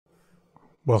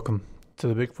Welcome to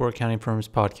the Big Four Accounting Firms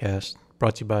podcast,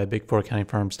 brought to you by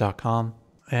big4accountingfirms.com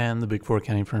and the Big Four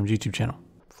Accounting Firms YouTube channel.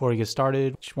 Before we get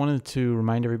started, just wanted to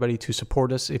remind everybody to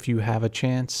support us if you have a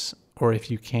chance or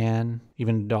if you can.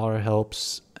 Even $1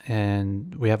 helps,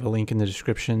 and we have a link in the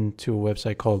description to a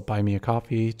website called Buy Me a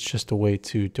Coffee. It's just a way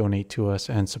to donate to us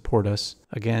and support us.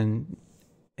 Again,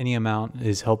 any amount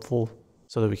is helpful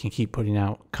so that we can keep putting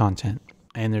out content.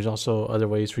 And there's also other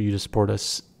ways for you to support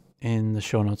us in the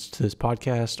show notes to this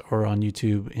podcast or on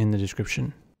YouTube in the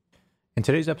description. In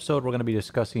today's episode, we're going to be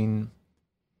discussing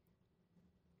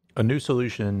a new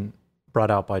solution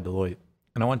brought out by Deloitte.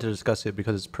 And I want to discuss it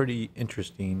because it's pretty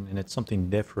interesting and it's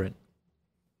something different.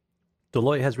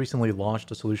 Deloitte has recently launched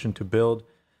a solution to build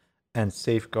and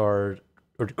safeguard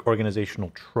organizational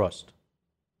trust.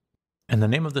 And the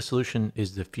name of the solution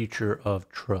is the Future of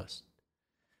Trust.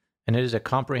 And it is a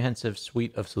comprehensive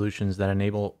suite of solutions that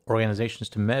enable organizations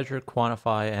to measure,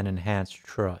 quantify, and enhance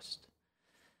trust.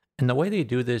 And the way they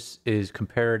do this is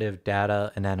comparative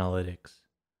data and analytics.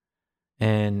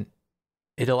 And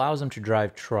it allows them to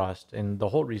drive trust. And the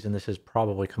whole reason this has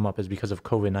probably come up is because of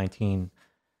COVID-19.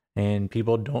 And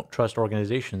people don't trust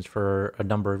organizations for a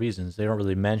number of reasons. They don't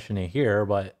really mention it here,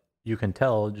 but you can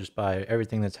tell just by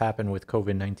everything that's happened with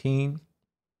COVID-19,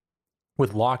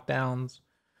 with lockdowns,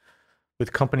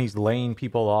 with companies laying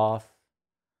people off.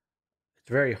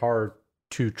 It's very hard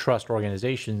to trust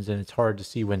organizations, and it's hard to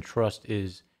see when trust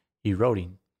is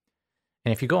eroding.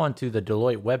 And if you go onto the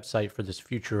Deloitte website for this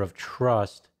Future of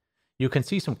Trust, you can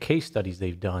see some case studies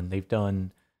they've done. They've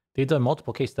done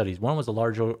multiple case studies. One was a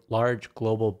large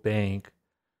global bank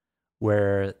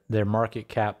where their market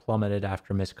cap plummeted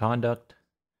after misconduct.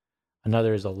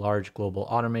 Another is a large global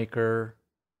automaker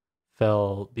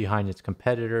fell behind its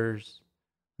competitors,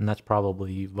 and that's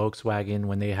probably Volkswagen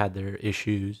when they had their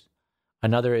issues.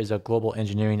 Another is a global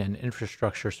engineering and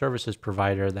infrastructure services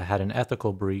provider that had an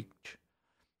ethical breach,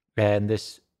 and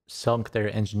this sunk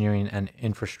their engineering and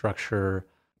infrastructure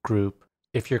group.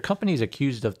 If your company is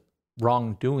accused of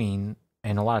wrongdoing,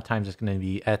 and a lot of times it's going to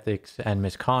be ethics and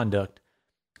misconduct,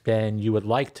 then you would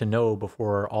like to know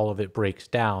before all of it breaks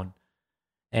down.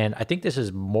 And I think this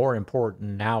is more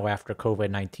important now after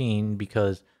COVID-19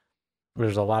 because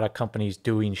there's a lot of companies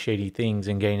doing shady things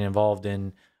and getting involved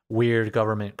in weird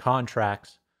government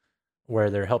contracts where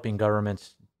they're helping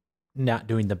governments not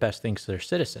doing the best things to their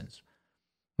citizens.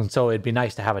 And so it'd be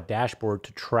nice to have a dashboard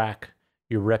to track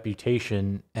your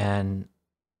reputation and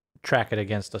track it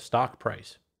against a stock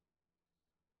price.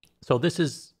 So this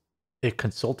is a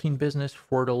consulting business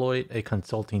for Deloitte, a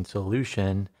consulting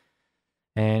solution,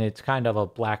 and it's kind of a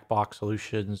black box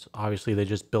solutions. Obviously, they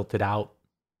just built it out.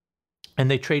 And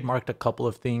they trademarked a couple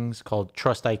of things called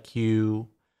Trust IQ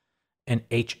and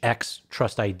HX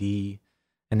Trust ID.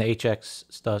 And the HX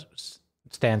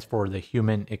stands for the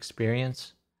human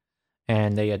experience.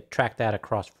 And they track that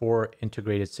across 4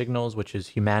 integrated signals, which is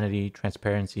humanity,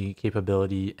 transparency,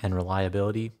 capability, and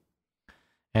reliability.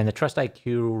 And the Trust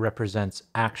IQ represents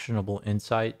actionable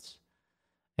insights.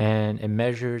 And it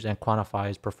measures and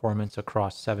quantifies performance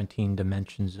across 17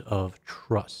 dimensions of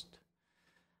trust.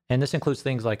 And this includes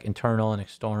things like internal and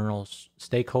external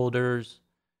stakeholders,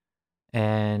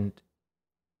 and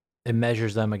it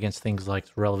measures them against things like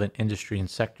relevant industry and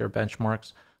sector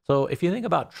benchmarks. So if you think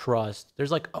about trust,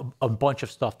 there's like a bunch of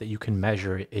stuff that you can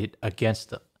measure it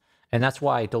against them. And that's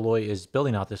why Deloitte is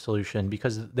building out this solution,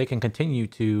 because they can continue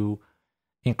to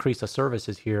increase the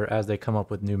services here as they come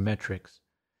up with new metrics.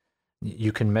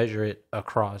 You can measure it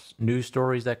across news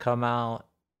stories that come out,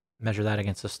 measure that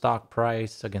against the stock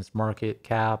price, against market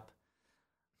cap.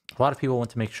 A lot of people want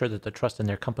to make sure that the trust in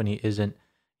their company isn't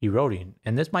eroding.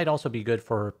 And this might also be good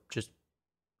for just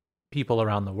people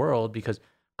around the world, because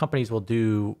companies will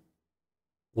do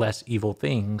less evil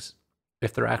things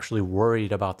if they're actually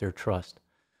worried about their trust.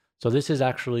 So this is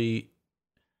actually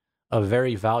a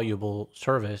very valuable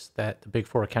service that the Big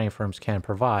Four accounting firms can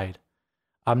provide.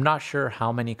 I'm not sure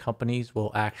how many companies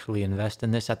will actually invest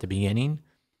in this at the beginning,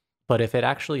 but if it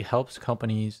actually helps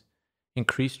companies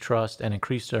increase trust and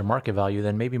increase their market value,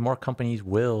 then maybe more companies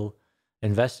will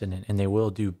invest in it and they will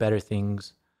do better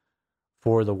things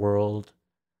for the world,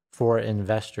 for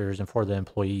investors, and for the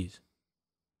employees.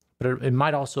 But it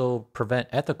might also prevent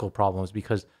ethical problems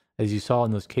because, as you saw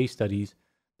in those case studies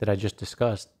that I just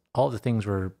discussed, all the things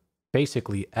were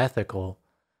basically ethical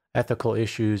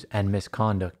issues and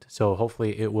misconduct. So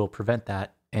hopefully it will prevent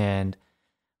that, and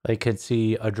they could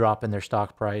see a drop in their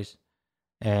stock price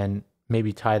and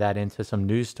maybe tie that into some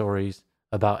news stories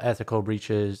about ethical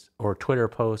breaches or Twitter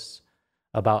posts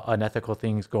about unethical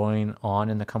things going on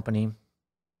in the company.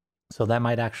 So that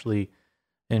might actually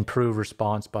improve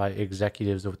response by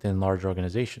executives within large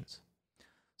organizations.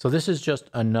 So this is just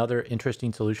another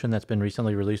interesting solution that's been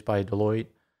recently released by Deloitte.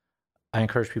 I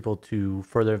encourage people to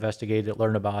further investigate it,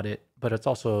 learn about it, but it's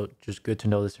also just good to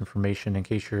know this information in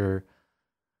case you're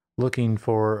looking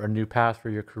for a new path for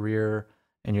your career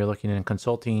and you're looking in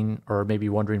consulting, or maybe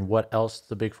wondering what else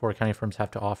the Big Four accounting firms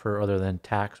have to offer other than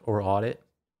tax or audit.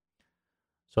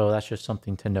 So that's just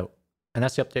something to note. And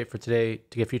that's the update for today.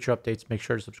 To get future updates, make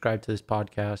sure to subscribe to this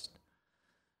podcast.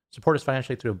 Support us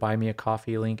financially through a Buy Me a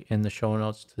Coffee link in the show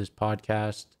notes to this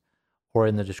podcast or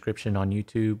in the description on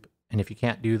YouTube. And if you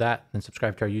can't do that, then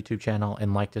subscribe to our YouTube channel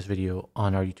and like this video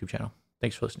on our YouTube channel.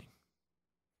 Thanks for listening.